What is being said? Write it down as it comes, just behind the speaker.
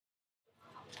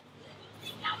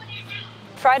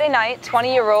Friday night,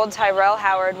 20-year-old Tyrell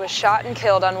Howard was shot and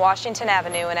killed on Washington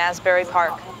Avenue in Asbury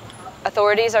Park.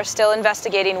 Authorities are still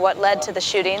investigating what led to the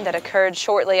shooting that occurred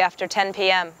shortly after 10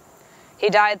 p.m. He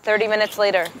died 30 minutes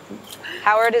later.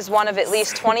 Howard is one of at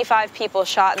least 25 people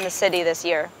shot in the city this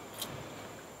year.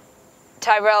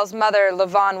 Tyrell's mother,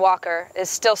 LaVon Walker, is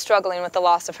still struggling with the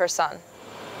loss of her son.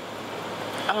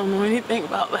 I don't know anything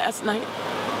about last night.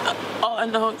 All I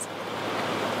know is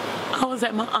I was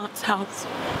at my aunt's house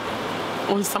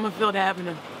on Summerfield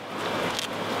Avenue.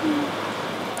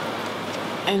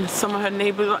 And some of her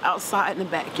neighbors were outside in the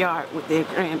backyard with their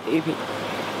grandbaby.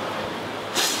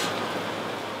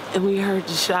 And we heard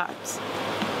the shots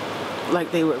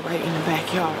like they were right in the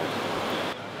backyard.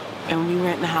 And we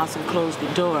went in the house and closed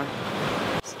the door.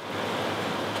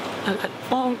 I got a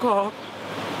phone call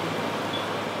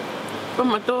from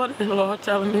my daughter-in-law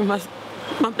telling me my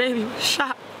baby was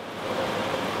shot.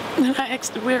 And I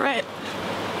asked her where at.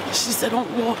 She said on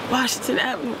Washington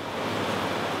Avenue.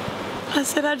 I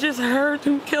said, I just heard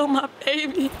them kill my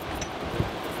baby.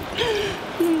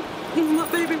 My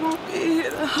baby won't be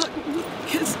here to hug me,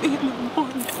 kiss me in the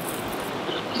morning.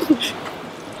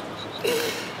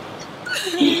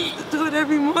 I used to do it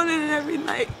every morning and every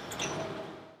night.